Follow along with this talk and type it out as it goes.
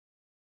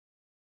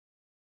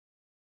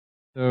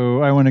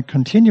So I want to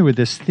continue with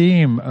this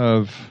theme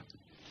of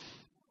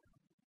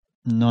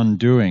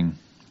non-doing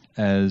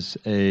as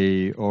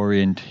a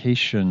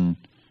orientation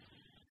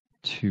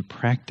to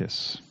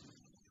practice.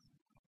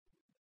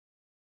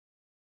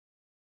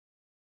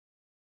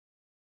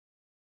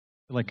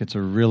 I feel like it's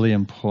a really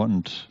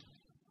important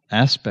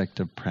aspect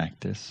of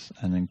practice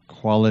and a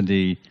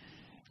quality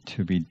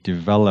to be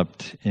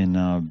developed in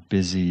our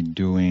busy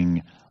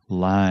doing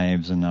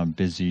lives and our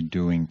busy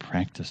doing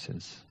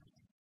practices.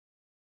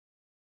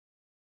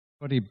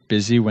 Anybody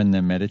busy when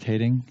they're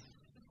meditating?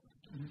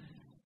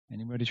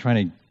 Anybody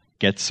trying to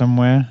get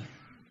somewhere?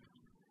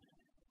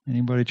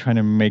 Anybody trying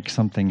to make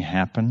something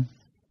happen?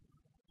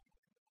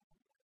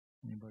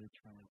 Anybody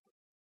trying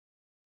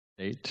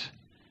to date,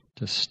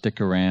 to stick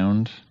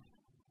around?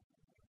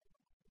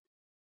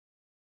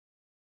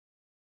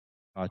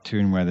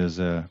 Cartoon where there's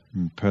a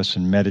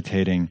person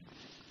meditating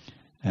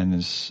and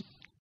there's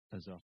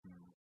often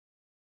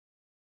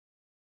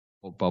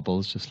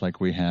bubbles, just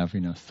like we have,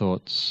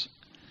 thoughts.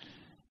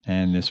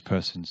 And this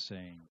person's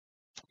saying,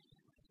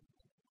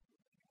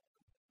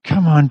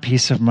 "Come on,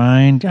 peace of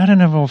mind. I don't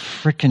have all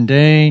frickin'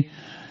 day.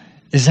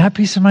 Is that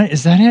peace of mind?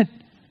 Is that it?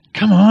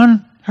 Come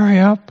on, hurry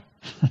up."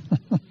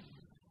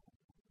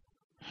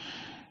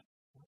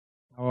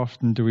 How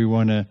often do we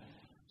want to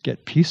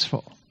get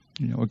peaceful,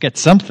 or get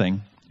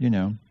something,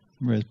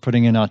 We're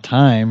putting in our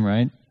time,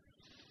 right,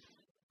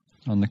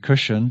 on the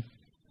cushion,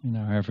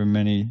 however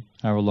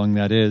long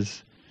that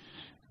is,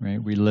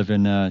 right? We live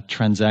in a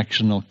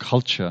transactional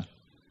culture.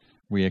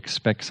 We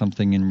expect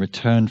something in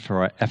return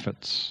for our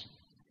efforts,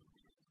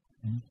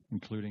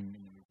 including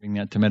bring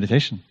that to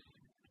meditation.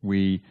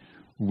 We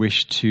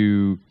wish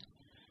to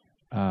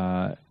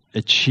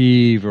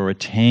achieve or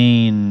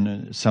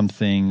attain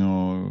something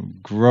or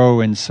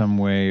grow in some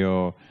way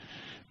or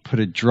put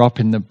a drop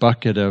in the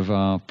bucket of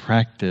our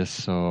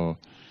practice or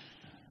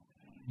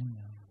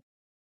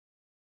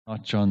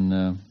notch on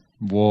the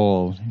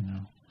wall,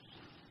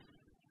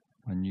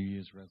 on New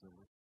Year's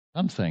resolution,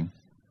 something.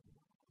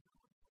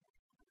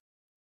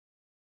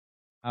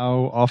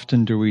 How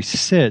often do we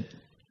sit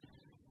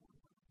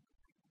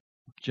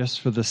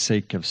just for the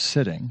sake of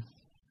sitting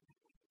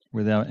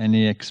without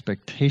any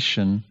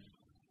expectation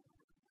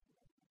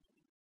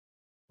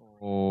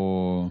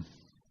or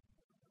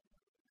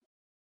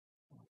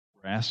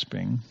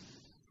grasping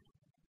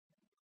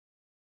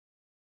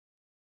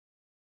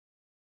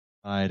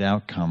side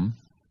outcome?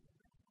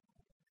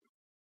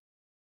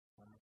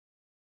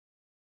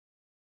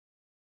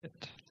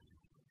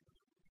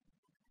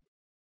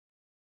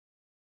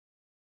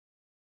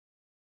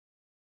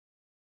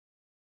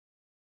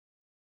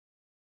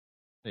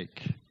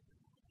 Take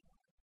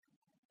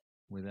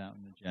without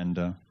an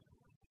agenda,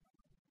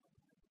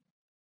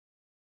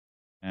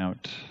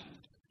 without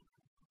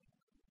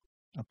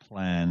a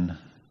plan,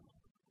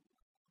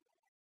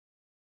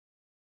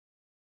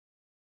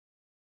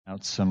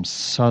 without some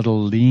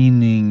subtle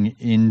leaning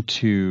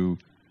into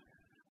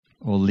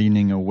or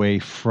leaning away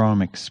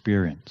from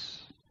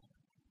experience.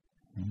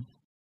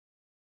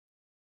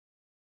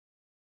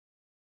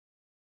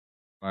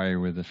 I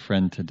was with a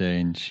friend today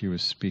and she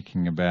was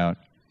speaking about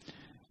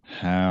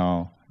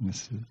how, and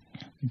this is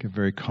I think a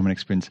very common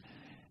experience,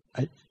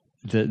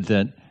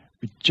 that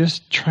we're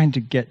just trying to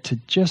get to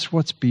just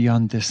what's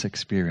beyond this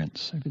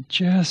experience,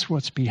 just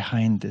what's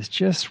behind this,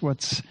 just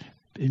what's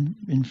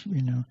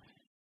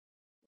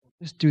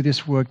just do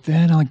this work,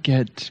 then I'll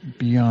get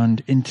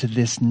beyond into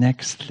this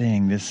next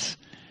thing, this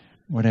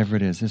whatever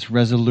it is, this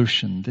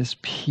resolution, this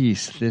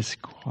peace, this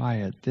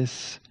quiet,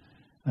 this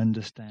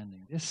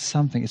understanding, this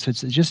something. So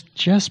it's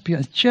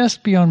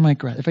just beyond my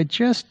grasp. If I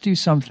just do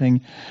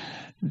something,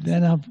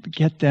 then I'll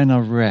get there and I'll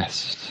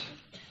rest.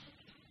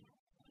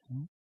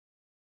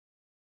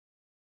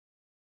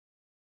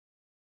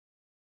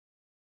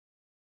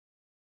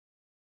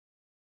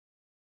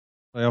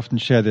 I often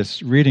share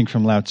this reading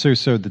from Lao Tzu.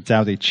 So the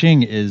Tao Te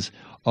Ching is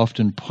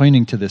often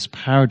pointing to this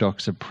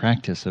paradox of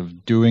practice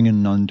of doing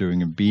and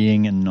non-doing, of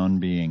being and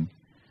non-being,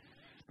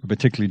 but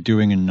particularly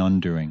doing and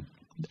non-doing,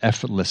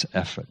 effortless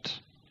effort,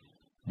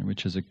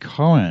 which is a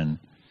koan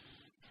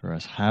for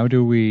us. How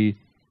do we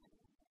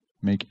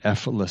make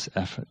effortless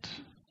effort?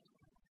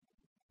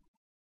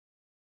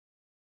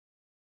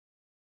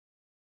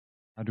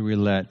 How do we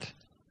let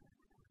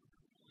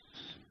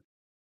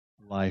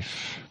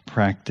life,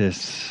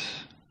 practice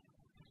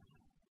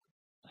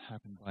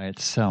happen by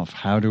itself?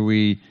 How do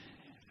we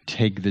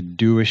take the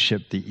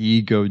doership, the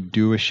ego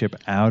doership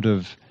out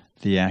of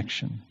the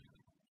action?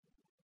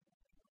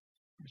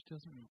 Which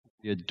doesn't mean to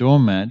be a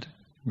doormat.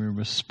 We're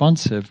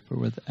responsive, but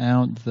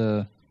without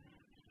the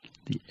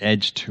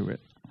edge to it.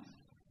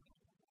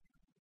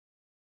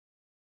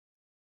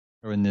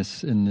 So in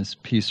this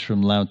piece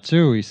from Lao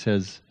Tzu, he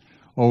says,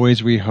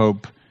 always we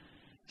hope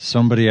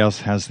somebody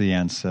else has the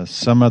answer,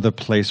 some other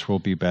place will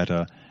be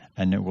better,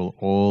 and it will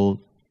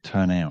all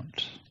turn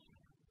out.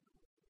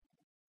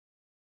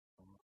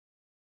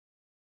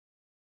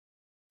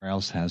 Somewhere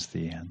else has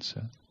the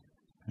answer.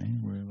 Right?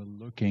 We're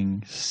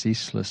looking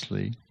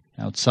ceaselessly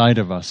outside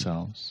of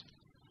ourselves.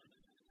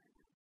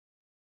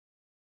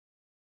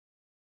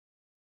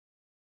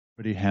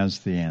 Nobody has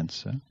the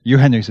answer.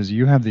 Henry says,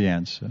 you have the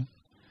answer.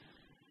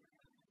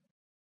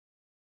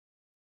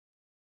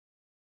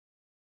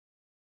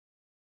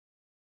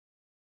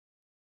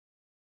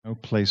 No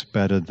place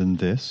better than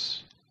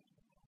this,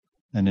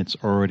 and it's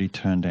already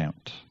turned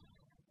out.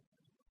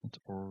 It's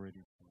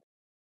already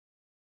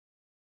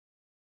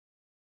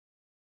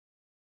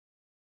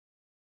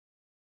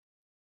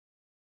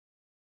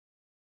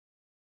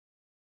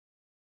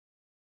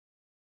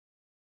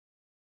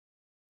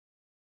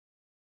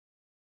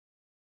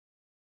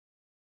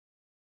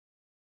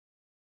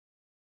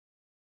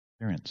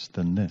experience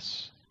than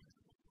this,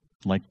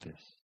 like this.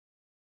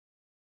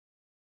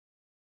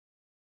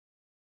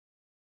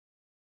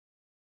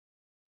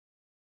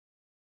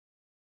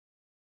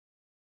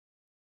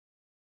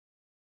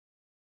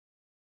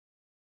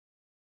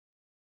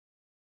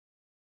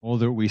 All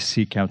that we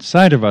seek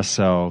outside of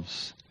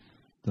ourselves,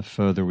 the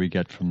further we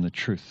get from the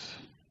truth.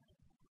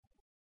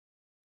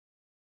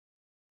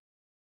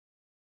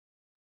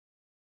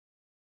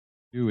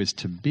 Do is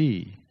to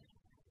be.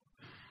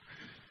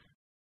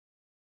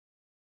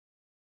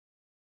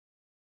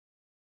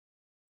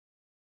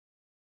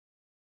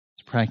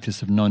 This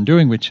practice of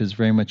non-doing, which is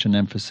very much an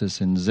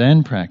emphasis in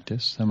Zen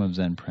practice, some of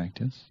Zen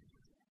practice.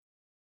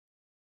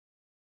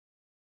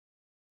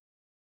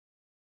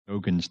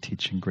 Dogen's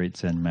teaching, great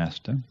Zen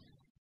master.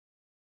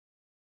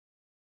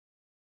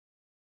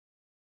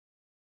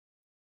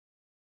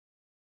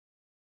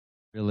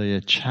 Really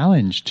a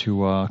challenge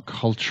to our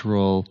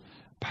cultural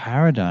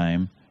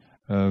paradigm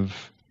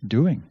of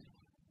doing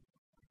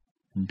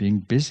and being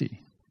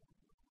busy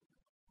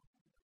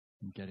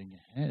and getting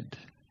ahead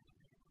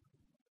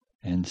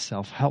and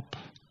self-help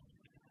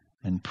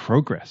and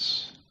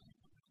progress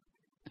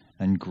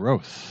and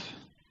growth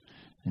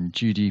and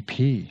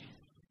GDP.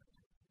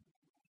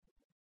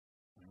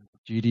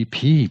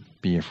 GDP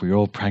be if we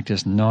all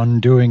practice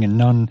non-doing and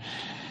non...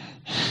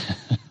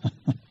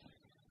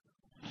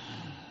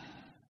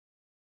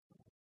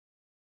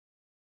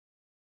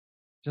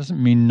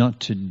 Doesn't mean not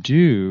to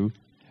do,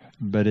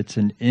 but it's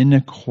an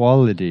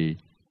inequality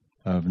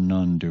of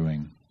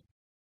non-doing.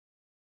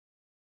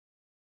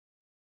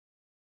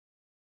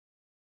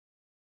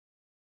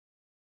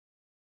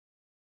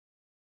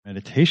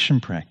 Meditation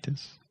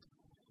practice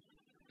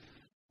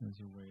is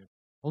a way of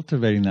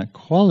cultivating that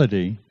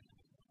quality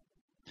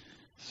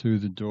through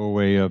the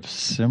doorway of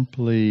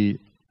simply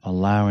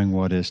allowing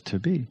what is to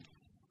be.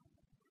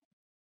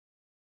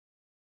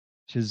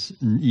 Which is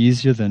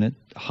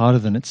harder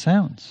than it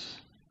sounds.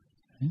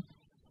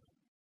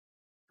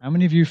 How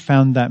many of you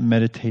found that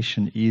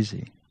meditation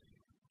easy?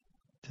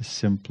 To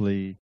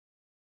simply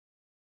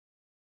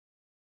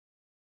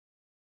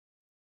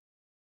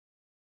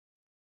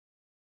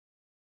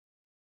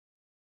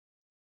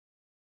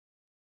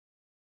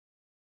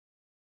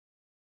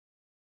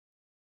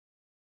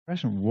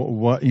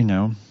what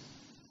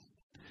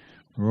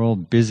we're all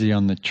busy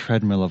on the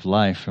treadmill of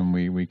life, and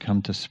we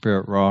come to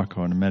Spirit Rock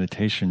or in a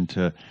meditation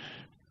to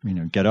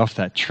get off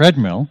that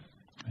treadmill.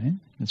 Right?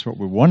 That's what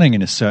we're wanting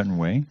in a certain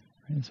way.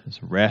 Right? So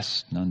it's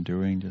rest,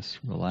 non-doing, just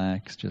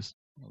relax, just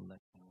let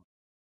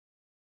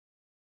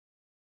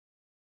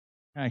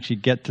actually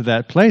get to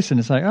that place, and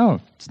it's like,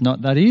 oh, it's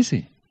not that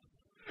easy.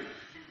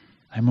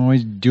 I'm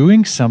always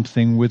doing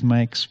something with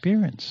my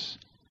experience.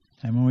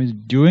 I'm always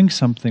doing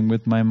something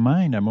with my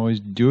mind. I'm always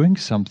doing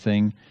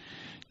something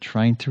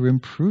trying to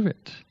improve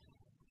it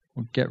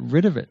or get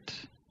rid of it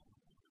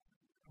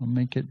or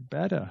make it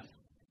better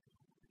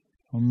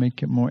or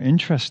make it more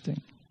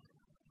interesting.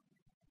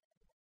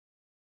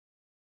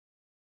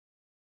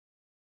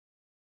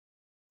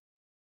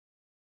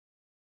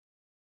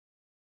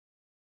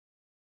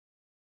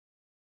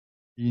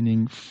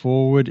 Leaning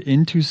forward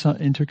into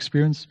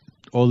experience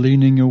or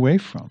leaning away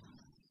from.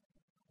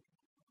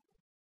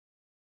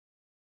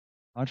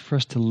 Hard for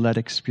us to let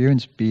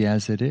experience be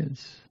as it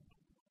is.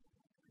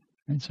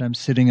 Right? So I'm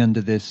sitting under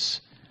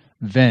this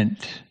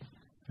vent.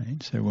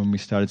 Right? So when we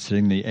started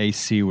sitting, the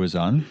AC was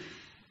on.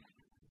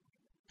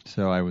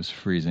 So I was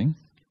freezing,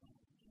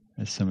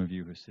 as some of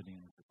you who are sitting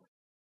in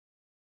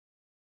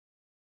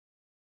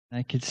the...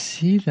 I could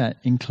see that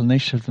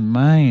inclination of the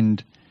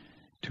mind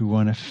to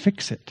want to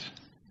fix it,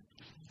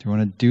 to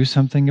want to do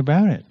something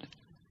about it,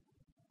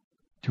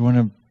 to want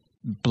to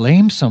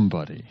blame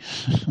somebody.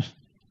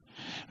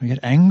 I get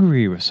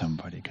angry with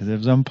somebody because it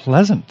was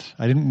unpleasant.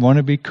 I didn't want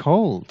to be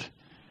cold.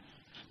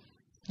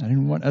 I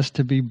didn't want us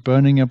to be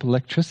burning up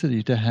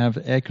electricity to have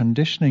air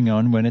conditioning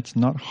on when it's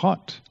not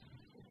hot.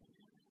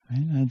 Right?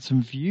 I had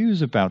some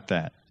views about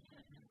that.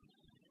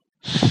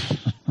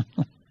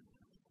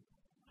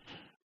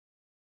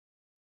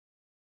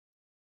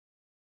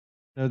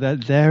 So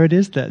that there it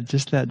is, that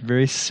just that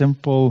very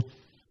simple,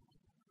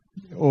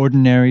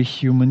 ordinary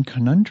human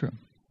conundrum.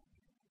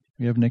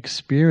 We have an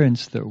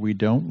experience that we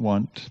don't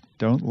want,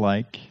 don't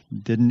like,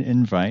 didn't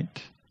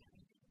invite.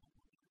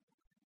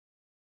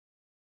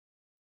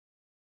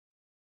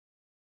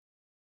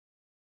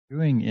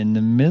 Doing in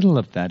the middle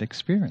of that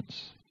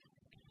experience.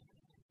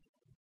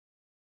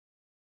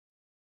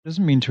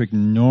 Doesn't mean to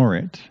ignore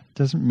it.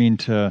 Doesn't mean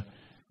to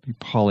be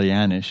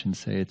Pollyannish and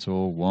say it's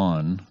all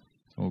one,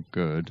 it's all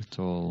good, it's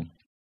all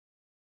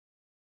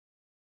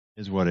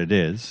is what it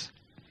is.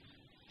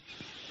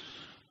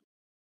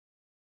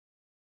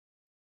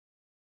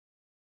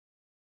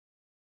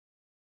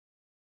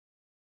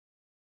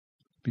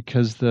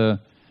 Because the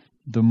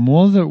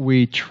more that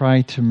we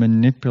try to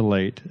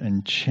manipulate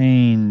and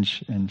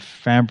change and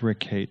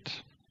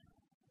fabricate,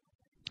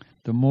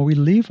 the more we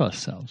leave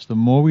ourselves, the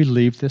more we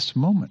leave this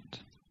moment.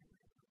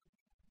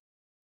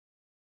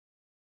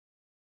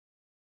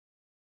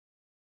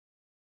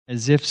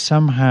 As if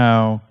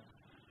somehow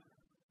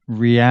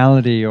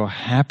reality or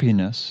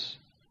happiness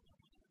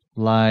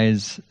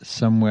lies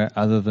somewhere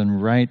other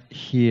than right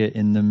here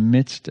in the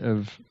midst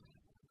of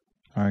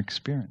our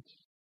experience.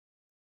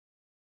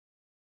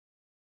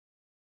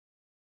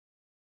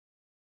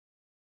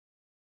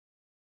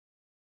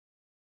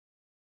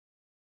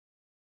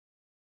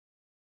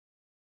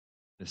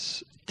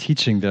 This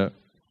teaching that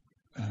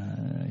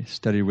I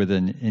studied with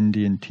an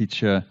Indian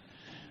teacher,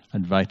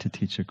 Advaita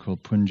teacher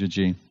called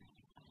Punjaji,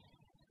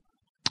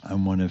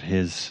 and one of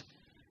his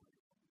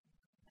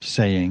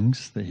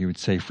sayings that he would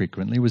say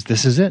frequently was,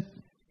 "This is it.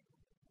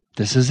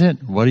 This is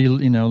it. What are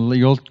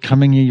you're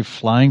coming here, you're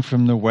flying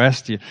from the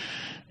West, he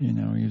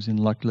was in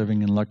Lucknow,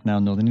 living in Lucknow,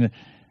 Northern India.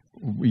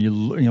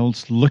 You're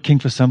looking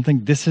for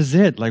something. This is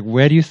it. Like,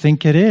 where do you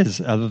think it is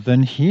other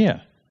than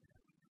here?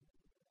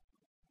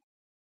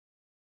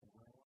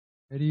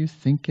 Where do you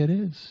think it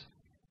is?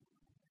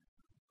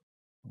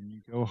 When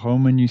you go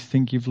home and you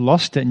think you've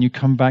lost it and you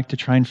come back to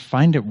try and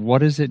find it,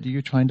 what is it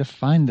you're trying to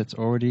find that's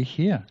already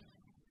here?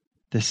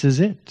 This is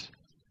it.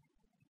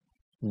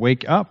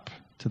 Wake up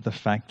to the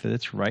fact that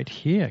it's right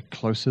here,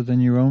 closer than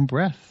your own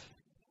breath."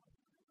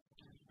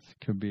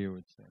 Kabir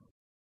would say.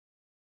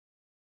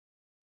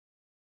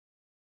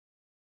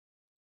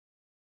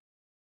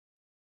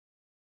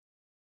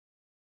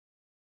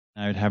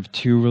 I would have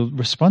two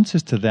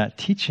responses to that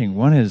teaching.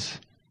 One is,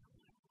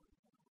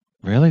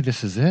 really,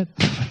 this is it?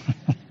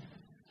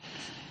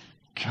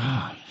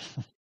 God.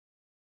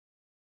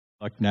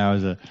 Lucknow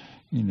is a,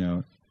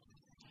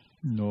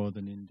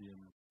 northern Indian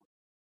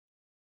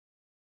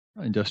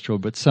industrial,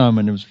 but some,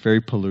 and it was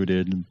very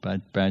polluted and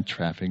bad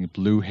traffic,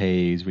 blue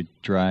haze. We'd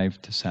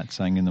drive to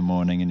satsang in the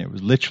morning, and it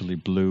was literally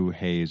blue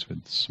haze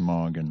with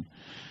smog. And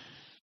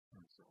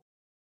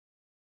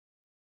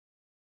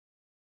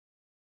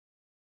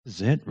this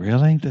is it?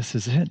 Really? This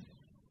is it?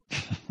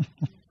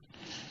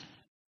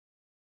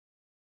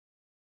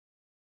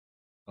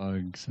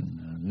 Bugs,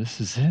 and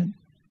this is it?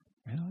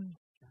 Really?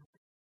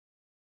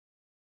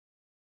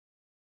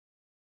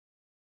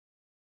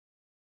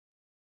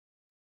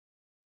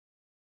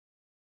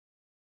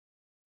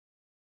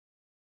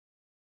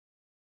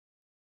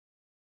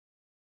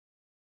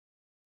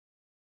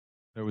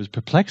 It was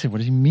perplexing. What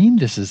does he mean,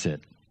 this is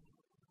it?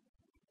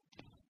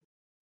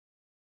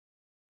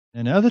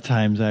 And other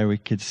times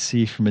could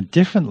see from a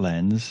different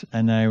lens,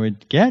 and I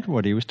would get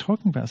what he was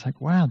talking about. It's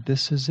like, wow,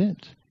 this is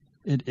it.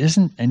 It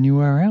isn't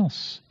anywhere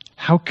else.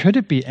 How could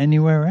it be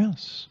anywhere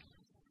else?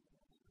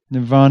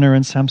 Nirvana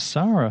and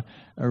samsara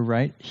are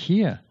right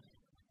here.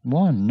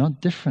 One, not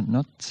different,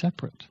 not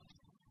separate.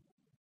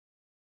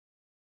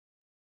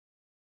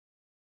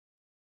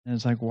 And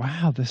it's like,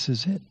 wow, this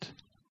is it.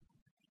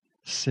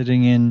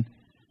 Sitting in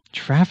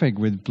traffic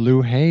with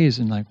blue haze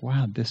and like,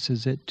 wow, this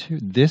is it too.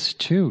 This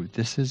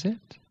is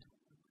it.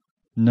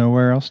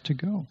 Nowhere else to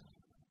go.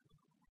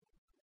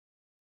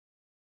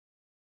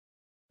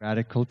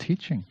 Radical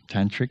teaching,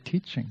 tantric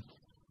teaching.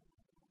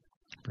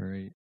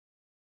 Very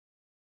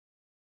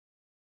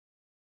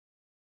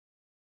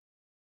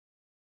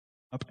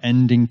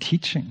upending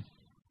teaching.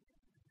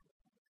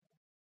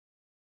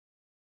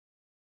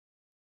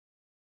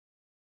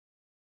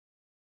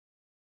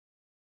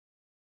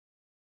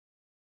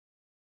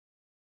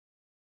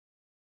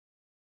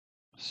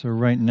 So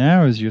right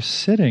now, as you're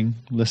sitting,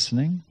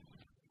 listening,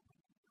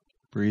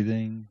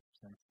 breathing,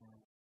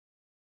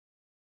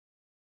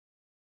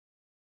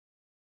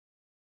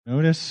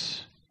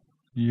 notice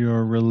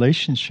your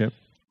relationship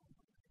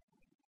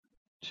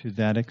to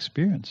that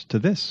experience, to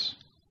this.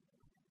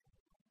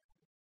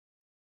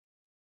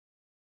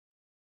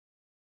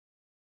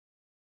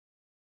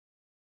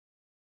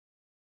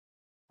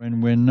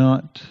 When we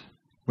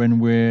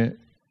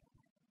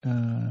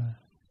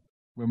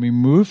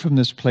move from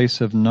this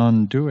place of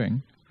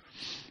non-doing,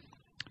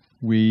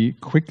 we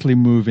quickly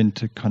move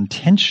into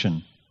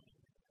contention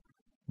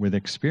with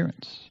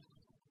experience.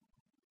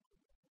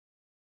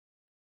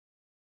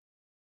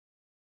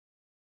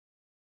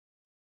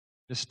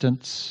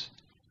 Distance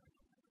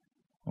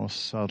or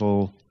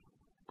subtle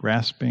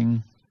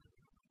grasping,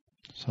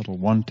 subtle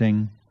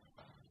wanting,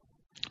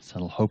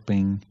 subtle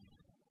hoping.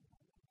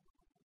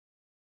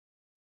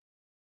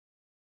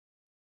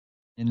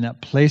 In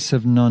that place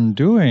of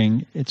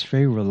non-doing, it's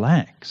very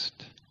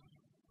relaxed.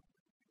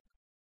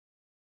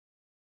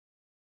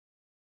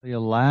 We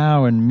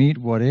allow and meet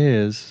what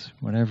is,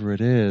 whatever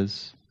it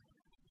is.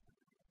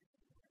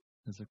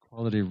 There's a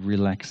quality of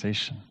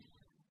relaxation,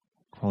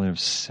 quality of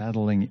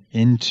settling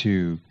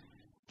into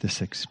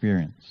this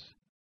experience.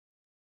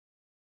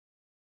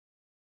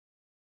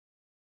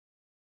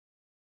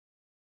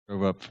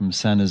 drove up from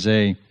San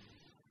Jose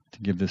to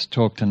give this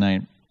talk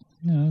tonight.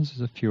 This is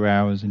a few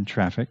hours in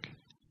traffic.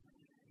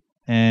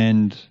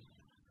 And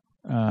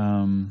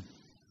I'm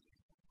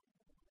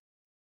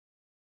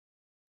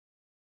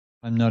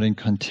not in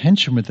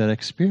contention with that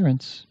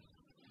experience.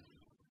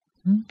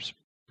 It's a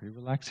pretty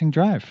relaxing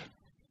drive.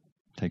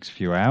 Takes a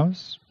few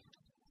hours,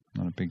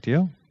 not a big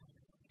deal.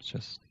 It's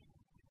just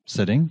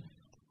sitting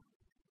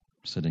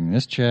in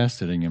this chair,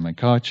 sitting in my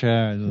car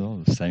chair,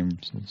 all the same,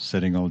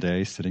 sitting all day,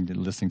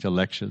 listening to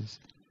lectures.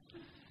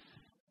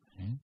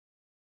 Okay.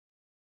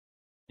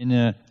 In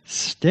a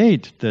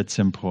state that's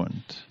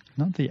important,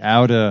 not the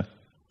outer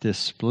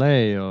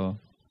display or...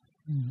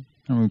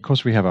 of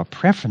course we have our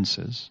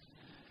preferences.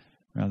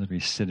 Rather be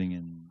sitting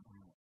in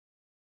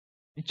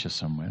nature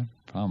somewhere,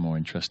 far more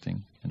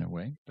interesting in a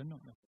way, but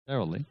not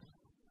necessarily.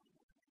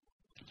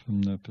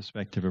 From the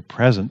perspective of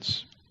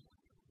presence,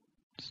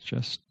 it's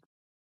just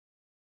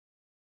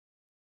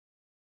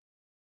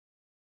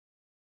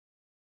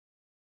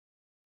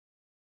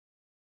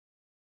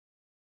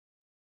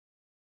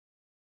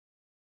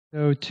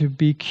so to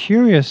be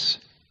curious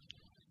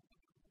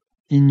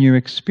in your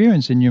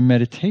experience, in your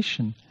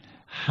meditation,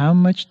 how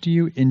much do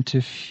you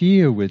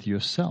interfere with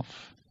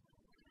yourself?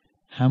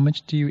 How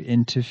much do you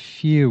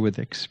interfere with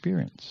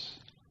experience?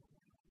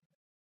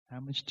 How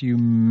much do you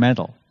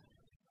meddle?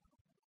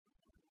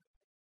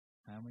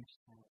 How much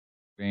do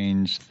you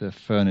arrange the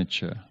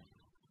furniture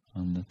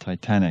on the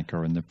Titanic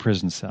or in the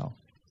prison cell?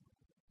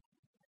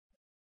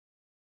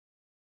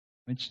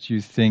 How much do you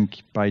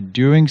think by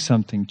doing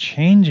something,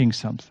 changing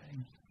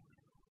something,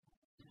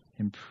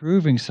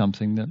 improving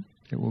something, that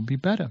it will be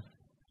better?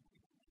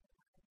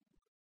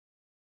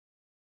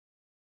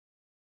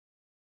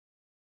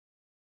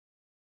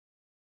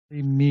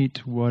 We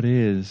meet what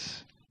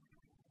is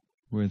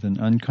with an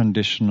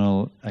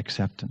unconditional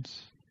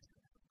acceptance.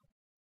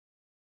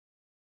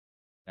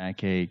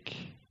 Backache,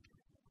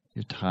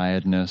 your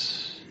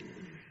tiredness,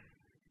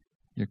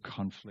 your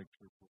conflict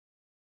with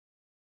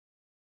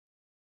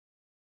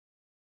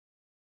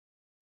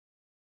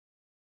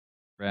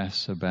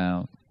stress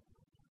about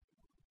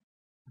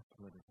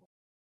political.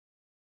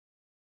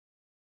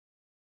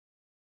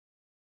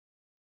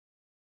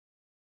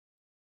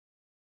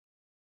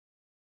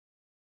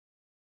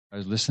 I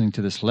was listening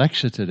to this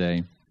lecture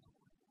today.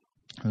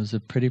 It was a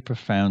pretty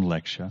profound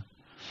lecture,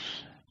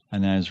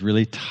 and I was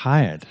really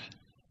tired.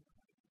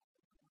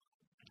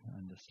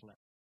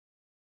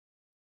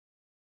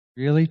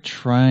 I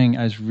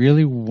was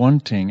really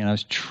wanting, and I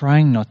was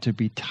trying not to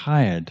be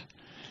tired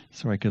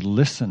so I could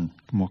listen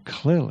more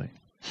clearly.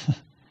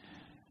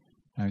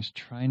 I was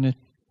trying to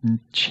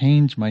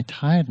change my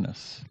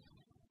tiredness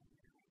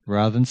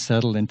rather than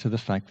settle into the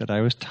fact that I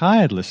was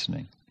tired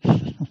listening.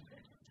 Okay?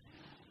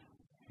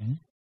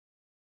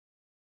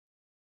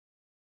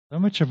 So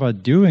much of our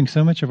doing,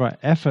 so much of our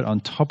effort on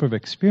top of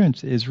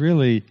experience is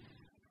really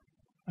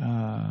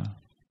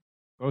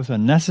both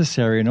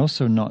unnecessary and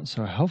also not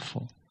so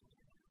helpful.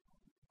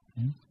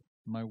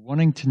 My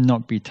wanting to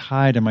not be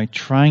tired and my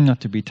trying not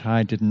to be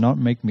tired did not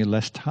make me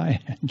less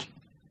tired.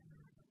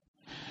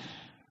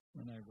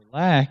 When I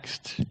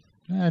relaxed,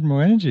 I had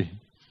more energy.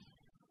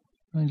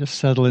 I just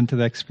settled into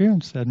the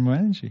experience, I had more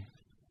energy.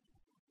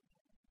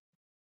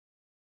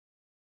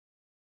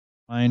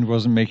 Mind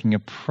wasn't making a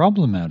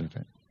problem out of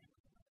it.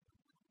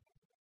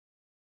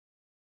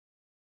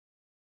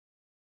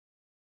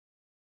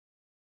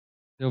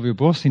 Sylvia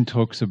Boorstein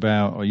talks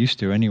about, or used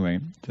to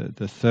anyway,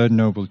 the third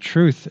noble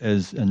truth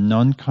as a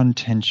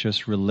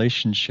non-contentious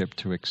relationship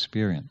to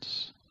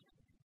experience.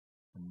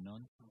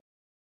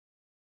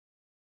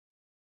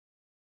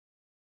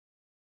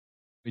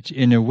 Which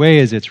in a way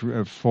is its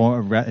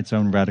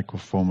own radical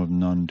form of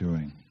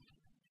non-doing.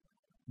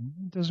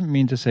 It doesn't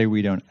mean to say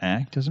we don't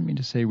act, doesn't mean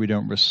to say we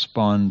don't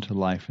respond to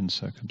life and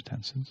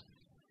circumstances.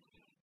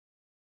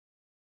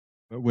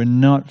 But we're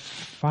not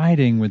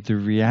fighting with the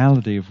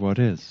reality of what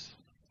is.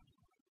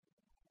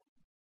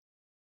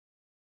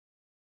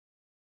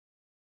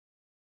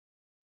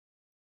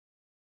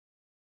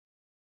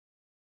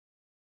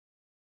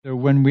 So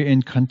when we're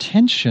in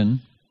contention,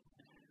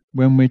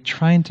 when we're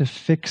trying to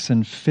fix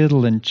and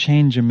fiddle and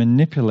change and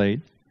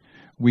manipulate,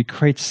 we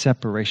create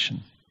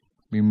separation.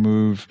 We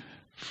move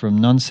from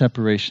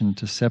non-separation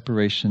to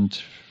separation,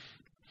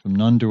 from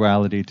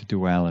non-duality to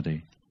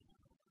duality.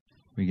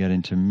 We get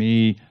into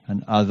me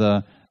and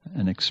other,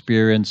 and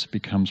experience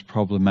becomes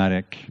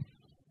problematic.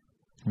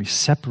 We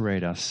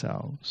separate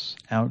ourselves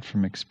out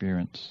from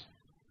experience.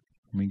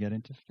 And we get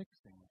into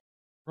fixing,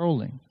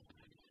 controlling.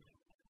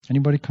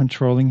 Anybody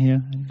controlling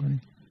here? Anybody?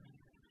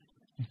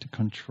 Like to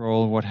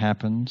control what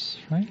happens,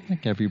 right?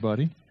 Like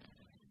everybody.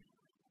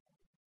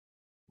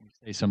 We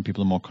say some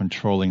people are more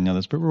controlling than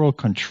others, but we're all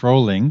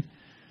controlling,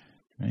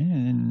 right?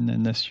 And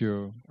unless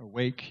you're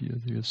awake,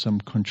 there's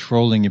some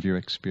controlling of your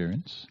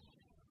experience.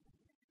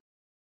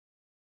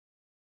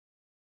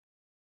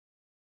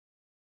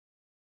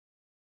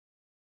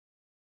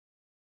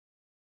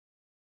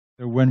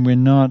 So when we're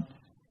not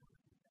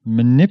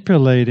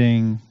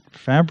manipulating,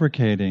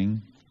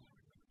 fabricating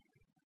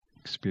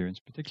experience,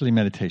 particularly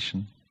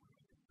meditation,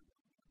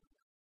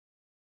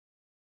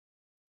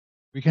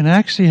 we can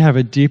actually have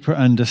a deeper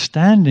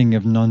understanding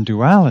of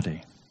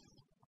non-duality,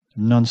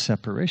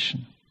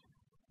 non-separation.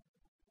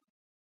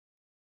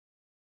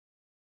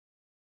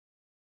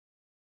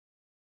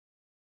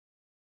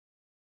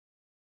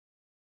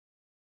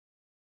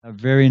 A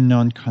very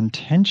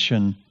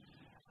non-contention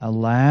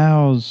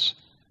allows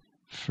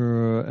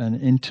for an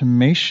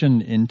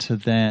intimation into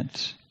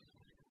that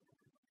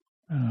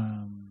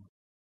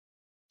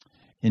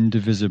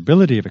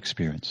indivisibility of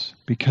experience,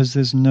 because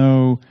there's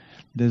no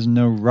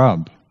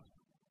rub.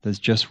 There's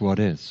just what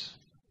is.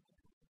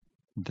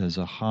 There's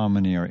a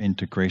harmony or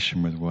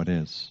integration with what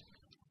is.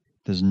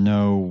 There's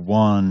no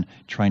one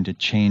trying to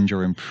change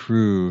or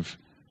improve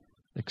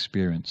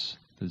experience.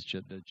 There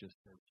just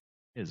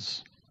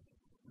is.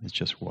 It's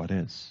just what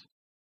is.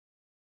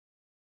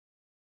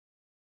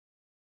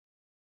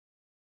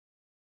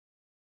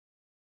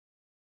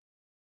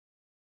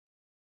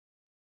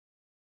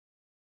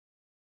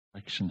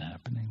 Action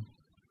happening,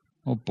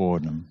 or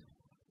boredom,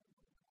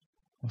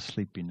 or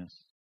sleepiness.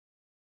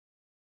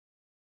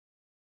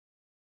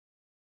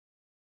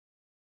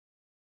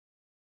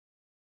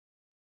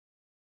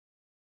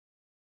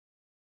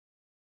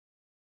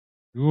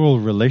 Dual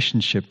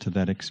relationship to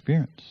that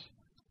experience.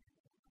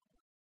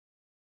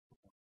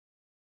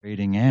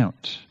 Fading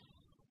out.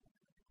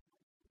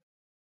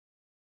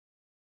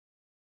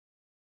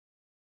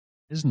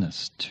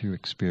 Business to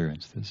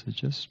experience. This is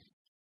just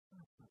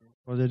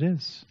what it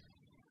is.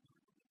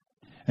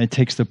 And it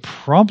takes the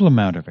problem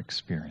out of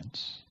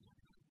experience.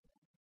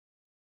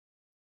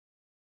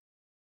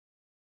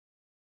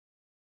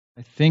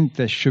 I think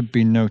there should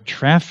be no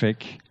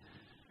traffic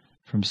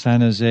from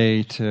San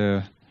Jose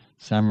to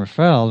San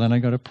Rafael, then I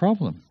got a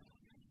problem.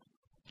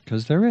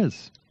 Because there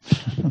is.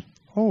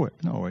 Always,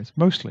 not always,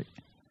 mostly.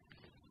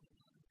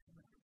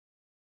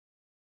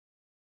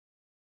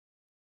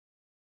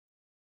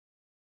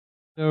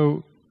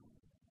 So,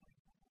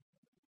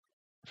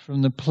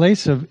 from the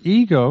place of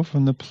ego,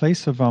 from the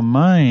place of our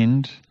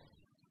mind,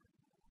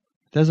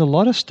 there's a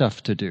lot of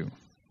stuff to do.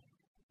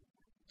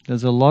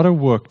 There's a lot of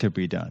work to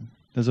be done.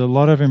 There's a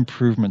lot of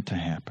improvement to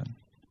happen.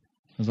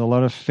 There's a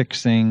lot of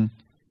fixing,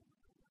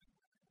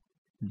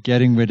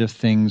 getting rid of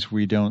things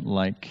we don't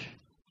like,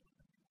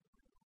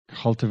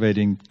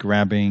 cultivating,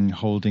 grabbing,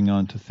 holding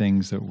on to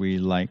things that we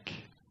like,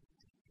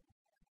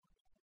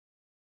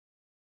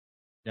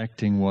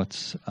 rejecting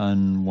what's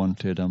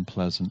unwanted,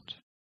 unpleasant.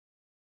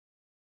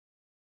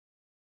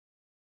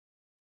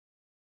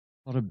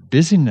 A lot of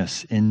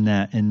busyness in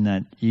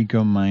that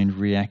ego mind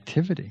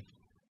reactivity.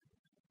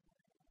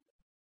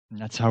 And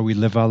that's how we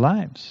live our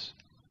lives.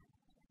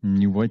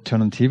 And you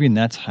turn on TV, and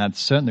that's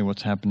certainly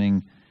what's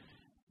happening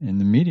in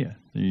the media.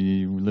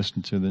 You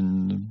listen to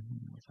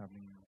what's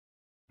happening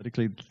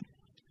politically,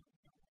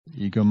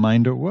 ego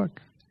mind at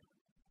work.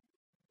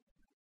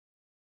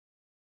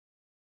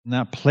 In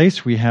that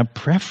place, we have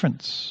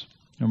preference,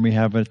 and we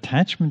have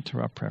attachment to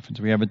our preference.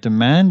 We have a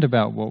demand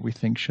about what we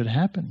think should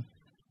happen.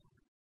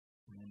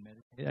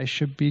 I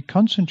should be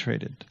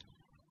concentrated.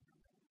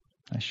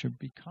 I should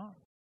be calm.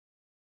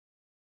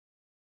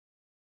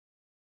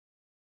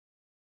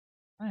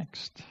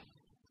 Relaxed.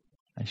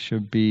 I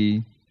should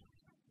be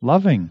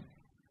loving.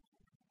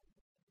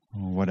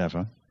 Or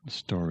whatever the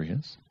story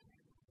is.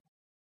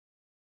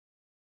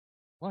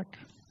 What?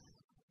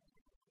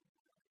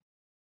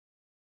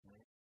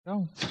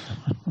 No.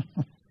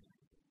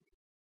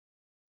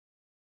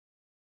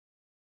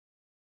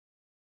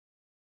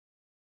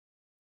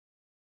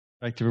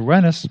 Active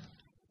awareness.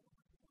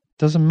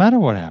 Doesn't matter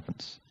what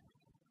happens.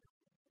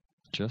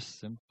 Just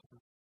simply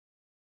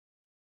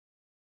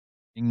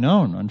being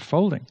known,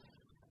 unfolding.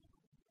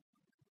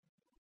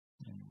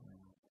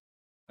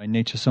 By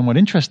nature, somewhat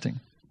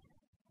interesting.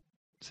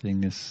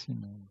 Seeing this,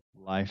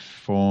 life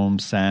form,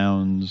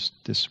 sounds,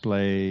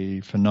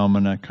 display,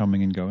 phenomena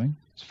coming and going.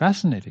 It's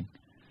fascinating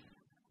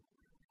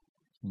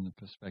from the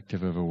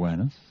perspective of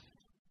awareness.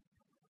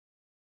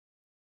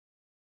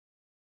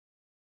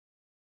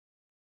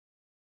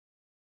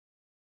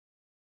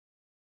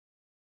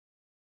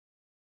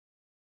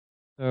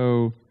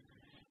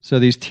 So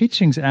these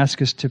teachings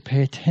ask us to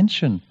pay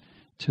attention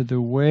to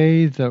the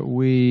way that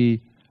we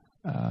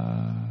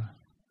are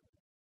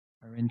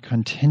in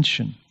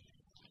contention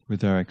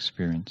with our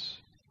experience,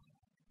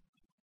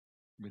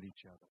 with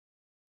each other.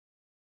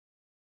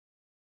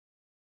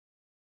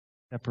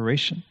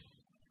 Separation,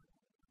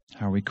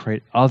 how we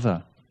create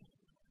other,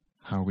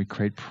 how we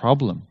create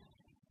problem,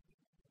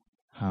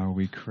 how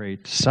we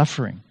create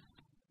suffering.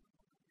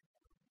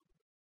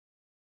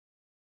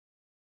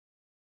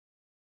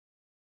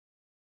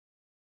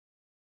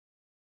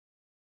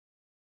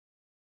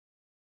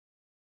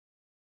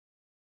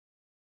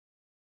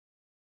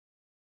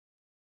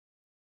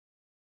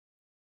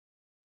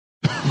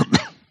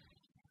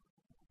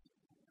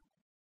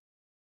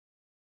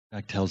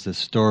 Jack tells this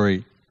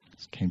story.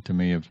 This came to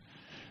me of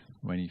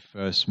when he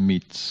first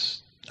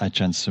meets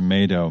Ajahn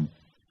Sumedho,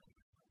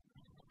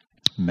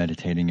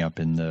 meditating up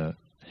in the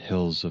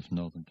hills of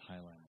northern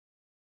Thailand.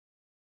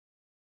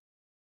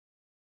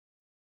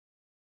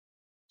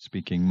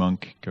 Speaking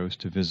monk goes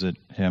to visit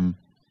him,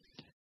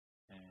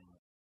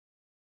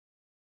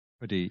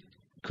 kuti,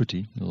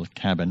 little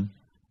cabin,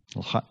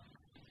 little hut,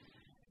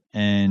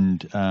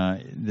 and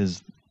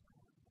there's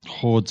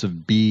hordes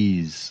of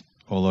bees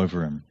all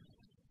over him.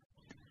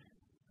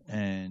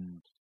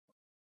 And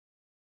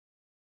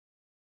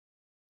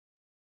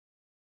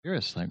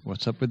curious, like,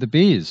 what's up with the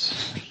bees?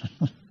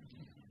 Looks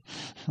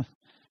a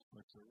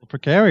little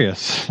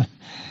precarious,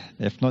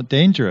 if not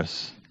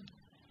dangerous.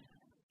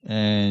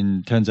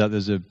 And turns out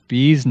there's a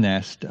bee's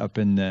nest up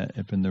in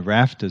the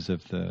rafters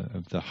of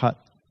the hut.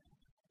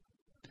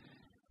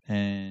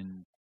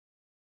 And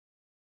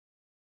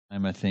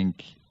I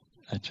think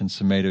Ajahn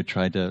Sumedho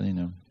tried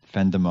to,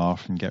 fend them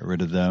off and get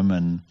rid of them,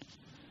 and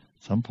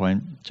at some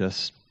point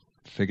just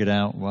figured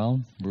out,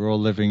 well, we're all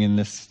living in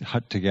this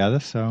hut together,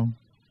 so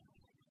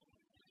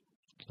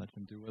let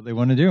them do what they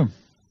want to do.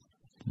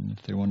 And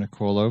if they want to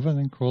crawl over,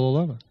 then crawl all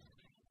over.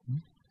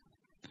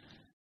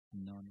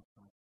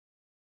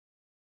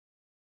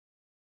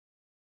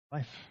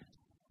 Life.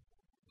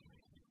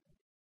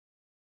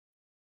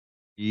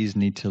 Bees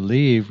need to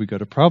leave. We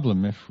got a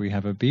problem if we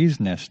have a bee's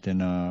nest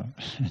in our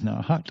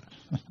hut.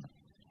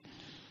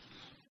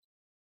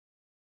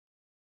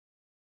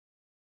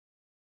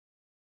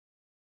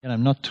 And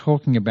I'm not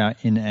talking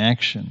about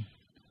inaction,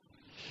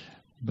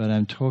 but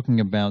I'm talking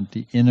about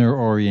the inner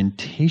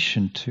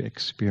orientation to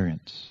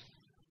experience.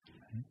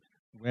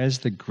 Where's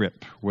the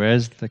grip?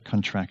 Where's the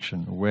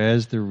contraction?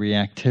 Where's the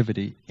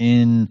reactivity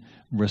in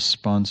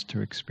response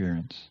to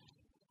experience?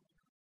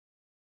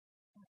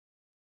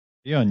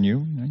 Be on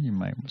you. You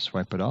might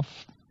swipe it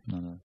off.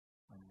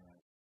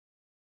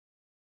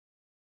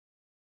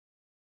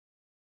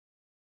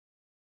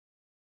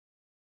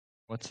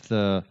 What's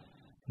the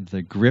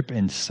grip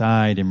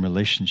inside in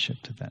relationship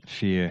to that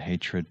fear,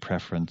 hatred,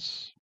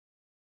 preference?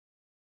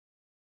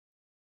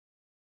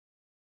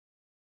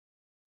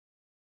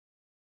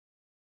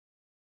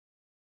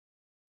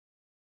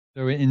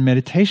 So in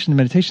meditation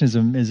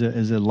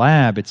is a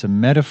lab. It's a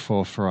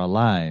metaphor for our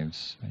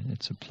lives. Right?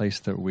 It's a place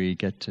that we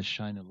get to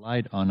shine a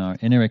light on our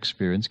inner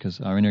experience, because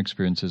our inner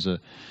experience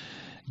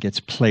gets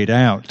played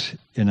out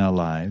in our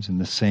lives in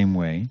the same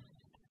way.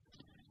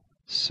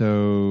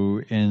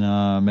 So in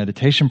our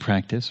meditation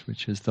practice,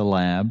 which is the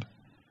lab,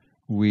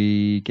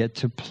 we get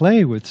to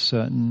play with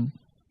certain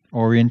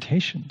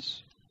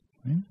orientations.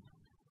 Right?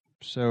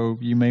 So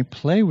you may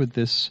play with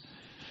this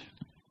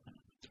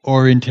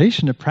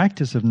orientation, a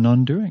practice of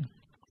non-doing.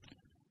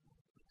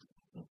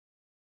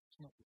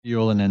 Be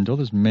all and end all.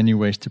 There's many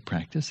ways to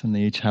practice, and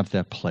they each have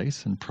their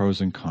place and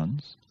pros and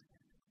cons.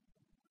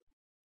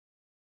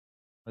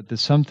 But there's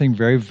something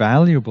very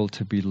valuable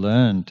to be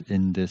learned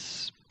in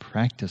this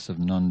practice of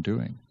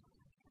non-doing.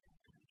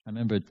 I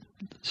remember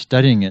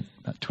studying it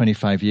about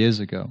 25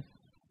 years ago,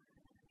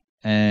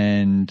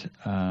 and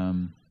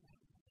I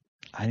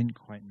didn't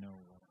quite know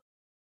what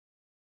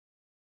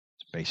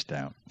it's based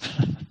out.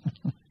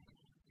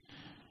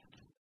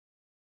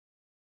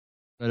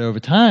 But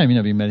over time,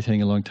 I've been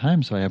meditating a long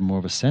time, so I have more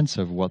of a sense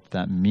of what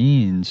that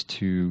means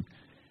to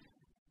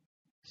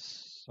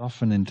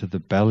soften into the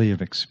belly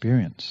of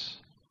experience.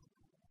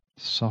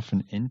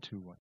 Soften into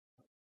what?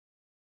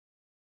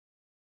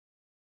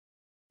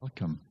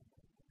 Welcome.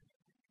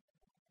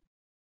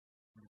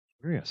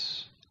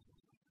 Curious.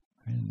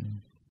 And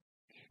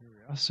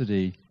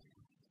curiosity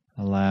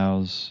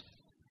allows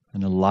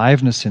an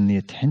aliveness in the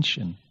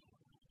attention,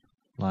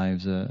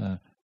 allows a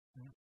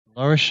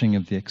flourishing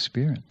of the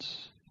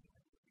experience.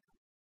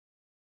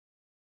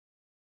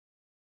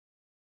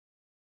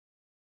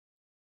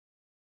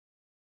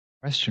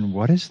 Question,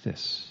 what is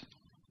this?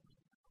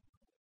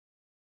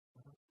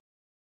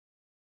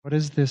 What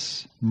is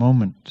this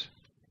moment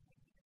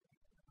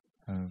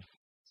of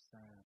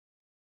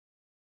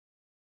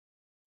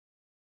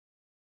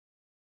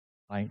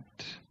light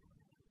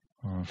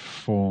or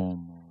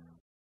form?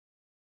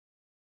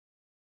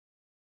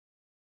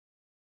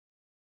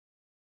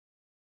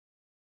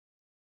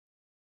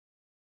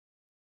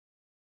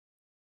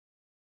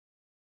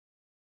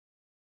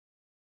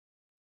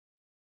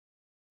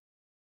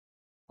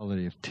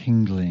 Quality of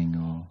tingling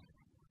or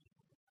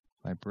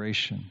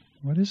vibration.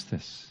 What is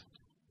this?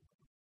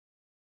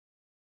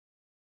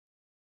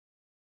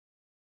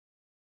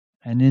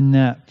 And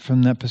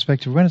from that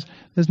perspective,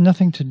 there's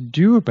nothing to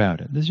do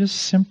about it. There's just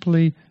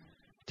simply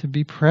to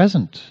be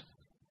present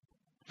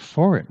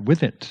for it,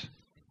 with it,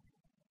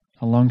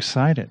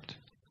 alongside it.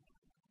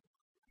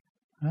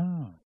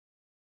 Oh,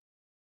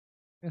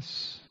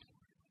 yes.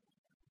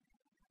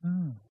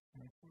 Oh.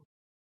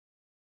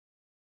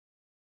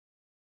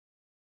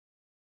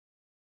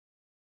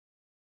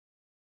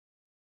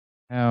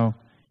 How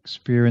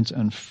experience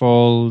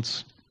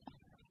unfolds,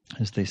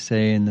 as they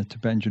say in the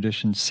Tibetan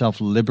tradition,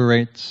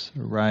 self-liberates,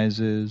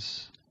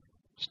 arises,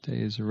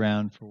 stays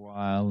around for a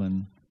while,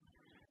 and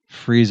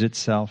frees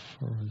itself,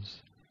 or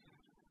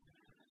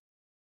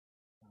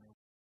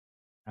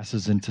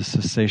passes into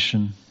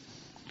cessation,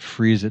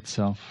 frees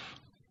itself.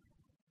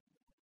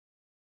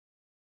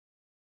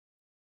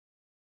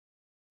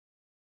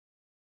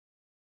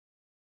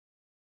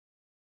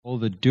 All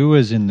the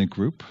doers in the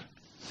group,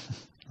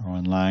 or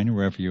online,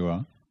 wherever you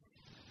are,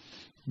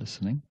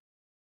 listening,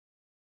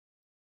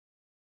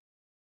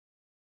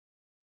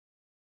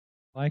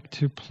 Like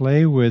to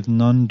play with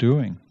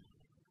non-doing,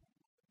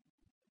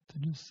 to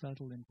just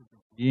settle into the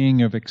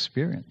being of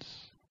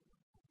experience.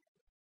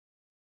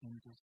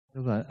 And just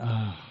feel that,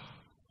 like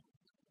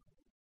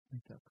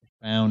that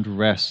profound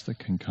rest that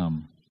can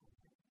come.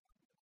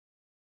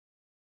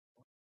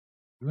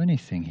 Do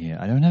anything here.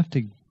 I don't have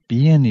to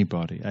be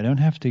anybody. I don't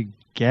have to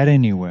get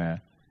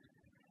anywhere.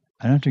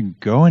 I don't have to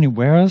go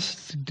anywhere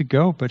else to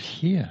go but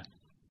here.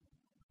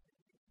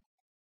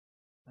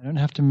 I don't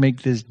have to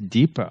make this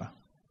deeper.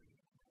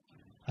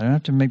 I don't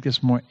have to make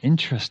this more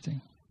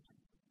interesting.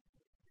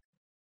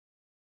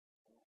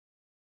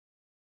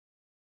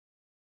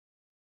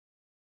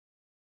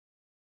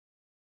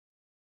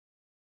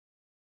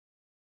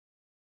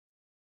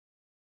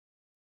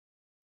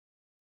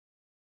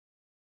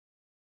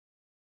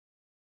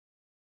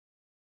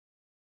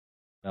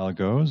 Bell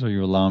goes or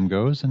your alarm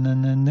goes, and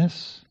then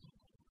this.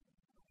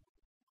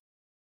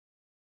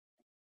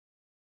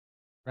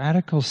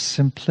 Radical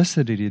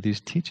simplicity to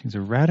these teachings,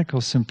 a radical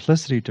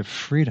simplicity to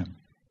freedom.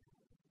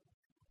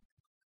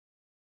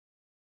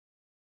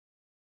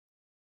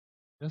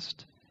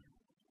 Just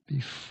be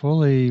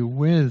fully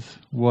with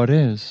what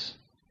is.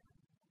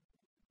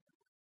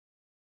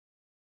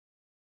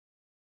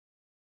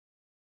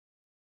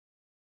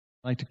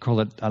 I like to call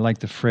it, I like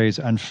the phrase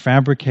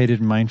unfabricated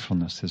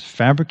mindfulness. There's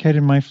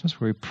fabricated mindfulness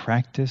where we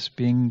practice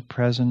being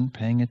present,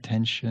 paying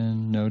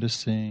attention,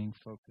 noticing,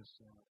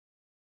 focusing.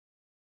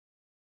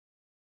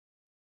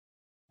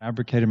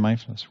 Fabricated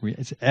mindfulness,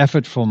 it's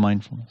effortful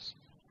mindfulness.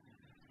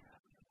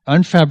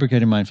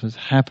 Unfabricated mindfulness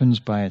happens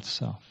by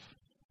itself.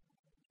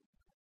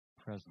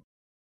 Present.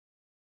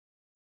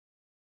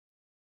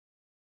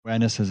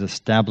 Awareness has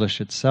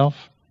established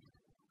itself.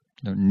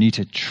 You don't need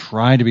to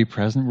try to be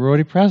present. We're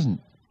already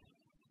present.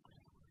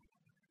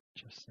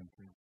 Just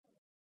simply.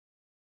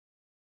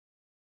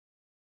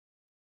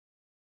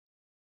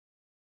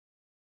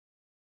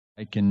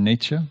 Like in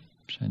nature,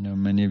 which I know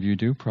many of you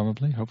do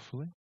probably,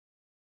 hopefully.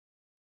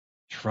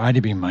 Try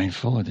to be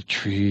mindful of the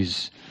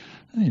trees.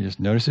 And you just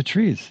notice the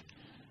trees.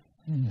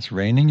 And it's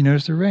raining, you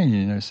notice the rain.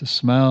 You notice the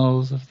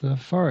smells of the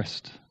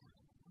forest.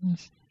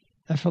 It's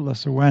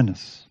effortless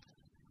awareness.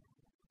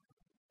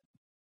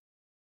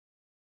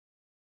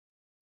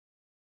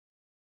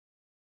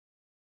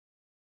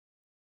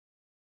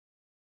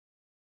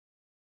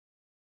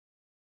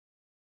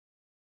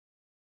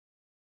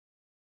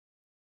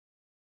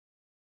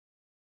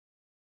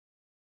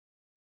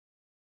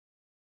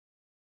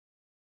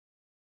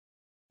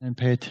 And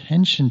pay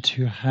attention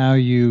to how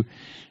you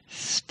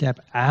step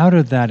out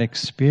of that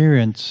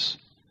experience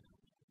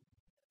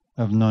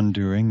of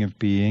non-doing, of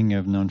being,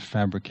 of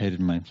non-fabricated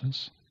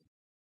mindfulness.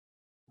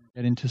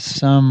 Get into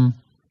some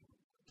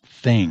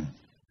thing,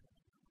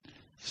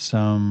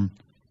 some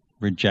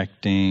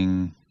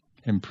rejecting,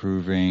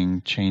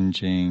 improving,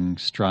 changing,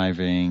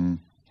 striving,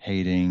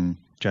 hating,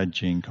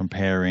 judging,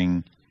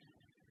 comparing,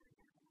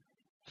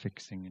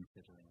 fixing and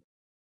fiddling.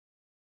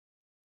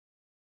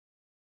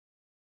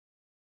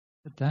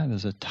 At that,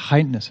 there's a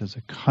tightness, there's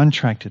a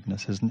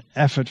contractedness, there's an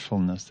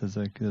effortfulness,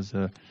 there's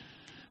a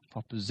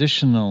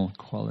oppositional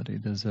quality,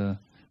 there's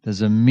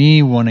a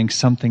me wanting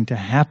something to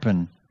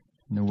happen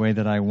in the way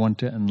that I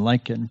want it and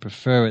like it and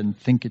prefer it and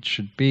think it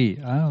should be.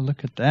 Oh,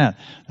 look at that.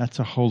 That's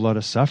a whole lot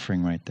of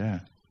suffering right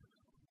there.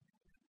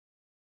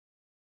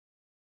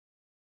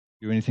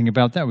 Do anything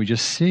about that? We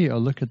just see, oh,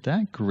 look at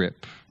that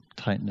grip,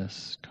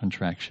 tightness,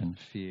 contraction,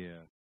 fear.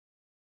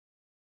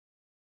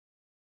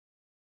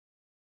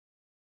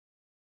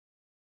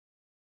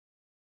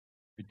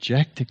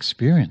 Reject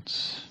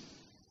experience.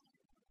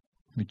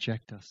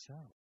 Reject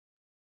ourselves.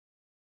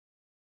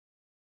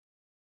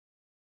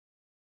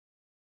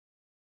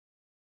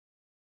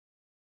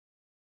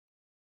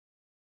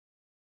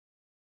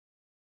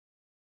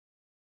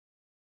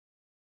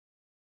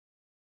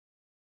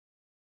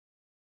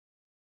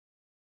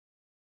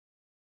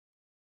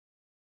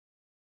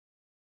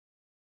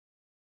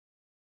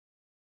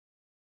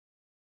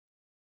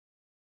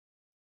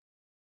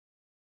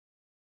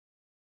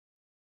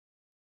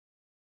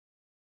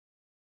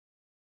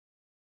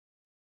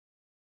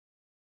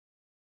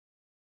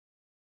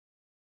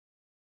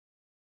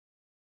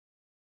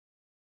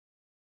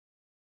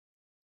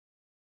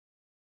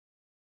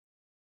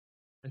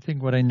 I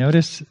think what I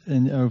notice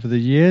over the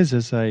years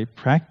as I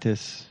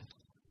practice,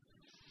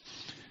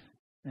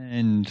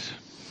 and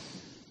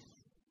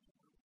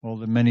all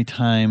the many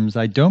times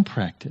I don't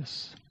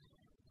practice,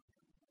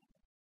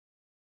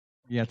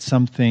 yet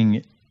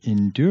something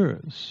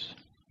endures.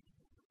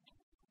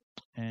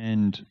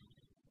 And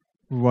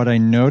what I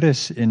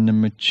notice in the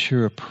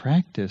mature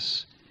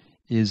practice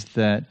is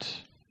that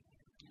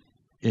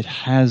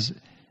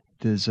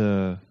there's an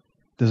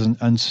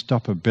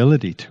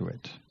unstoppability to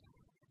it.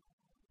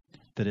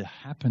 That it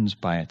happens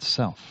by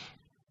itself.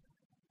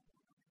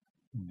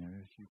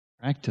 If you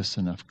practice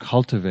enough,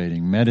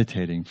 cultivating,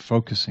 meditating,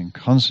 focusing,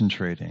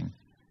 concentrating,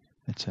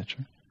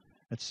 etc.,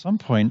 at some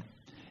point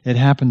it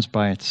happens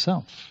by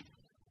itself.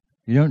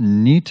 You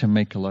don't need to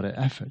make a lot of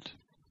effort.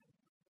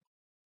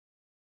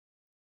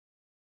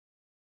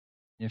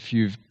 If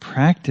you've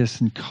practiced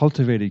and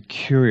cultivated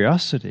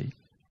curiosity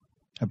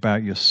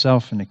about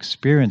yourself and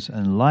experience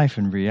and life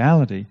and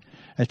reality,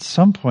 at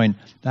some point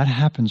that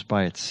happens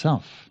by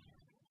itself.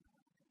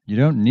 You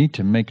don't need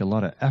to make a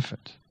lot of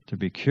effort to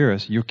be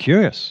curious. You're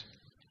curious.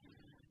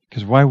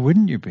 Because why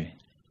wouldn't you be?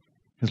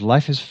 Because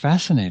life is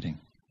fascinating.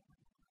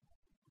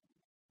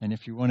 And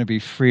if you want to be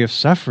free of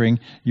suffering,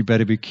 you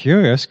better be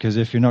curious, because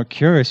if you're not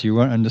curious, you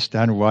won't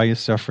understand why you're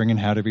suffering and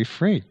how to be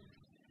free.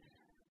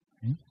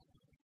 Right?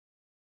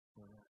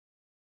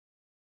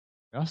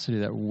 Curiosity,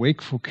 that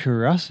wakeful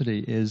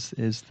curiosity, is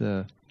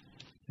the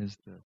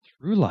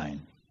through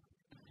line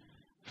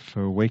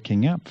for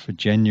waking up, for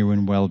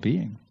genuine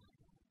well-being.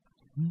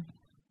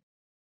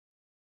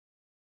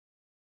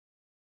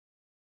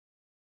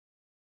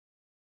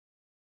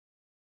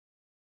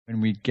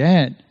 When we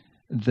get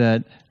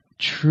that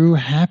true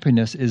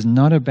happiness is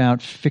not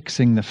about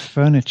fixing the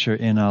furniture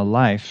in our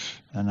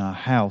life and our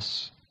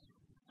house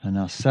and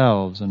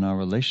ourselves and our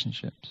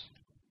relationships.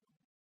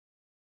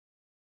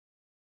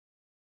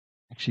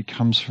 It actually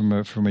comes from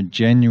a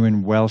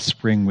genuine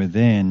wellspring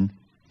within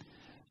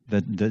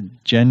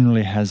that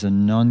generally has a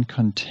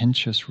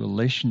non-contentious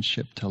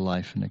relationship to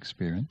life and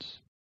experience.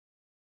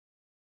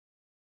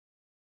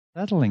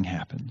 Settling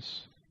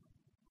happens.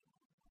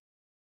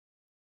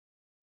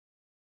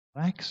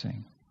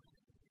 Relaxing.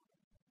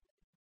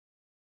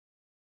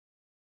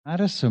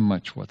 Matter so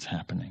much what's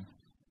happening.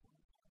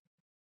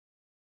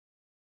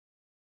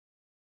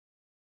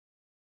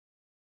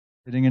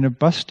 Sitting in a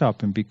bus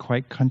stop and be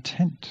quite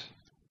content.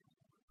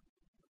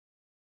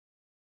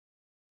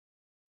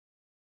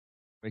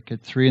 Wake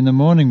at 3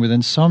 a.m. with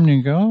insomnia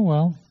and go, oh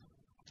well,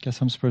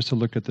 guess I'm supposed to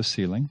look at the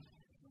ceiling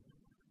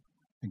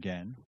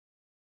again.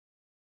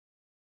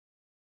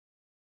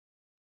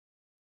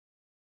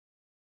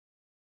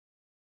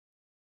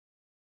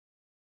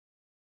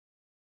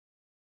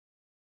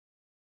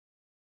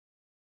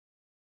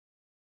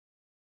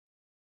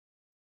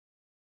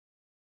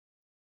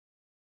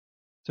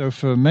 So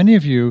for many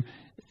of you,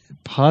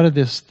 part of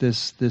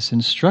this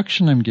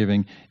instruction I'm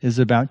giving is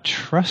about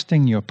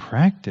trusting your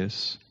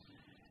practice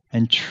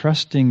and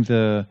trusting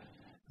the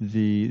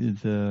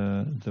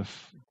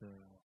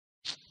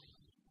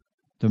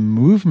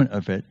movement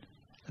of it,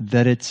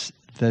 that it's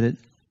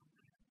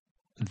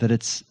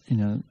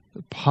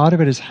part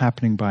of it is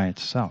happening by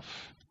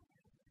itself.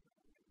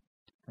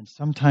 And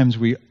sometimes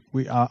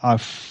our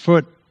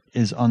foot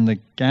is on the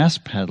gas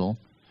pedal,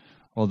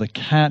 or the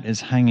cat is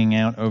hanging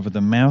out over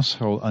the mouse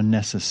hole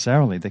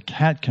unnecessarily. The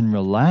cat can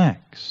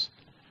relax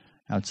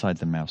outside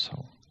the mouse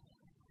hole,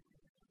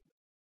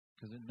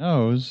 because it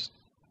knows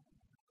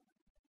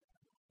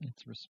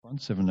it's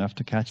responsive enough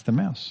to catch the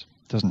mouse.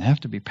 It doesn't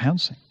have to be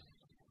pouncing.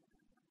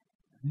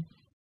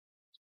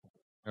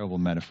 Terrible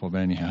metaphor, but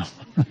anyhow.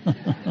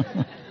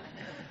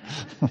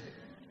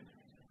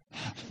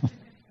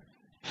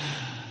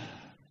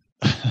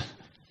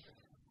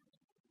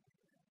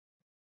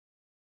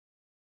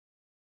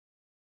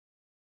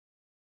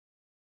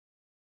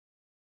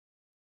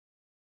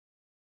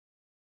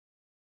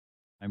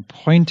 I'm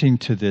pointing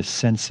to this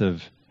sense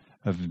of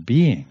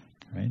being,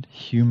 right?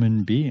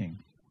 Human being.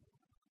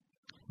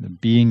 The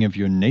being of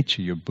your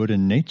nature, your Buddha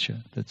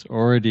nature, that's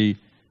already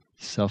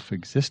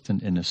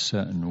self-existent in a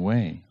certain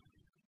way.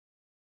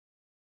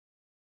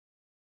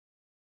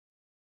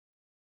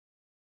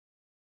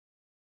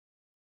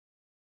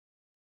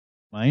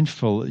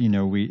 Mindful,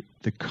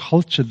 the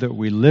culture that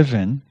we live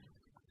in,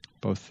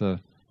 both the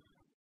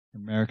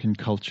American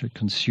culture,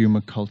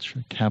 consumer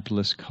culture,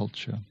 capitalist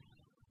culture,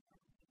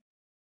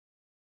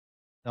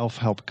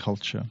 self-help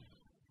culture,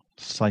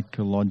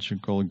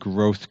 psychological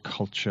growth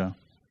culture,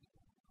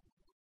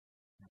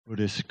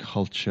 Buddhist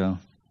culture,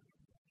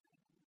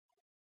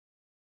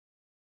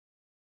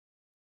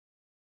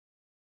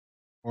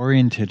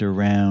 oriented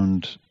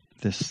around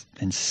this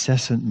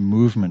incessant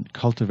movement,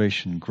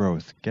 cultivation,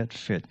 growth, get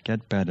fit,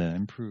 get better,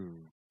 improve,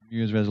 New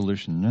Year's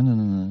resolution. No,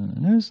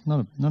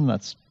 none of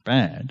that's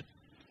bad.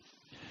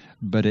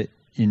 But it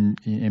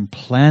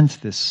implants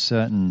this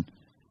certain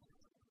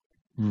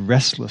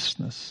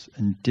restlessness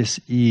and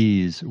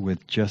dis-ease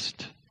with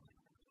just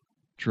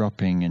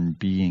dropping and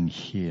being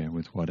here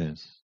with what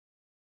is.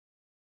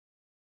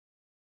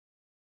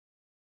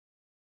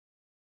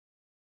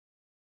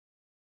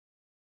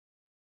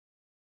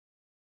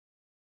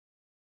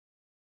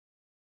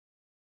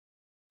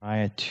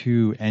 Prior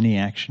to any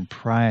action,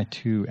 prior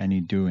to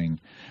any doing,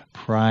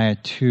 prior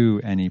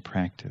to any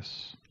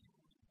practice.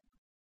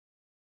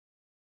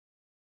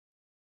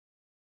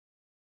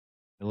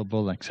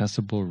 Available,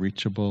 accessible,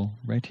 reachable,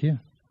 right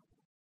here.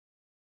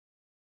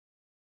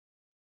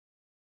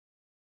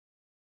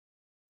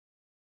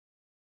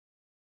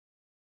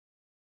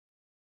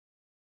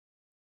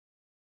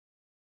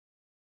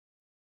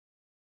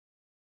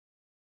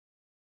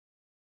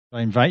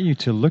 I invite you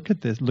to look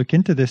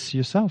into this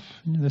yourself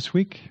this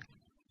week,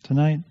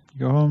 tonight.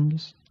 Go home.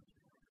 Just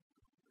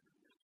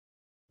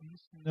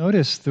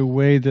notice the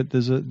way that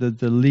there's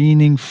the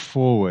leaning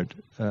forward,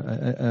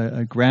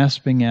 a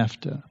grasping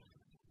after,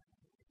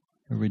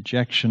 a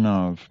rejection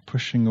of,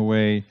 pushing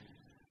away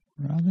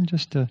rather than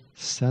just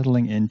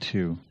settling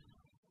into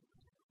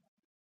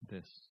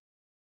this.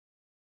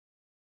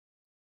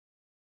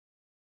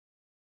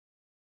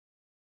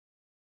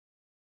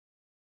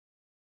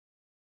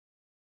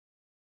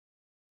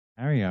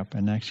 Carry up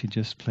and actually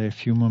just play a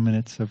few more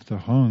minutes of the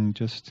Hong,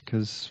 just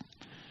because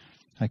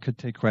I could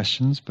take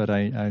questions, but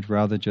I'd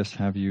rather just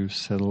have you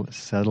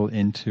settle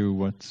into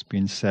what's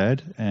been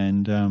said,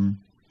 and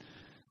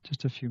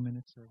just a few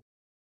minutes of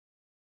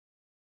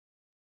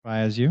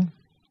as you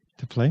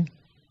to play,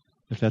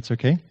 if that's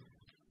okay.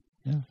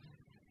 Yeah.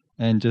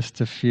 And just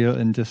to feel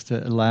and just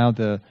to allow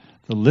the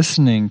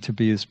listening to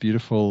be this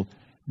beautiful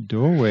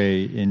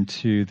doorway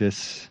into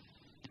this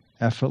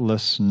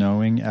effortless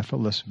knowing,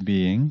 effortless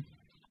being.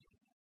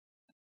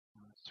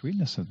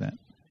 Sweetness of that.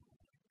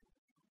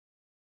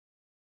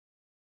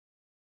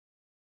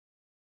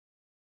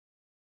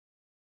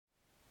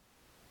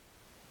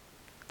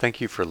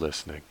 Thank you for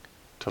listening.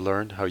 To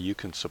learn how you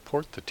can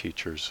support the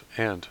teachers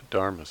and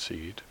Dharma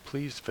Seed,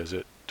 please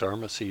visit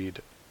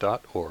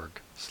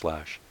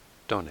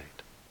dharmaseed.org/donate.